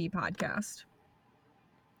BFE Podcast.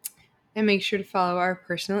 And make sure to follow our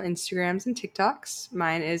personal Instagrams and TikToks.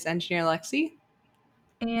 Mine is Engineer Lexi.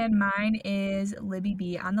 And mine is Libby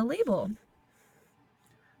B on the label.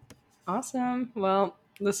 Awesome. Well,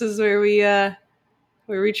 this is where we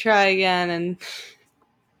try again and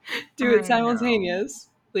do it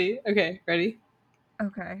simultaneously. Okay, ready?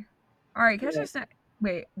 Okay. All right. Can I just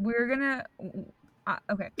wait? We're gonna.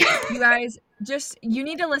 Okay, you guys, you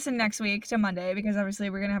need to listen next week to Monday because obviously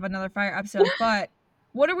we're gonna have another fire episode. But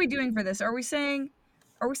what are we doing for this? Are we saying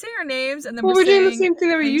our names and then Well, we're we're doing the saying same thing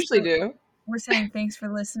that we thanks usually for do. we're saying thanks for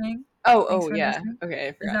listening. Thanks Oh, for yeah. listening. Okay, I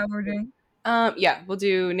Is forgot. that what we're doing? Yeah, we'll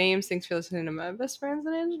do names. Thanks for listening to My Best Friend's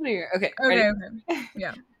an Engineer. Okay, ready? Okay.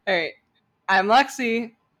 Yeah. All right. I'm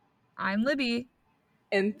Lexi. I'm Libby.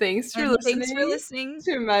 And thanks for And listening thanks for listening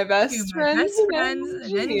to My to Best My Friend's Best an Friend's an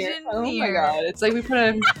Engineer. Oh my Engineer. god, it's like we put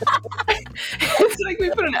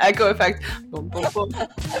an echo effect. Boom, boom, boom.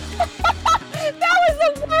 That was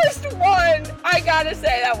the worst one. I gotta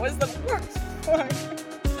say, that was the worst one.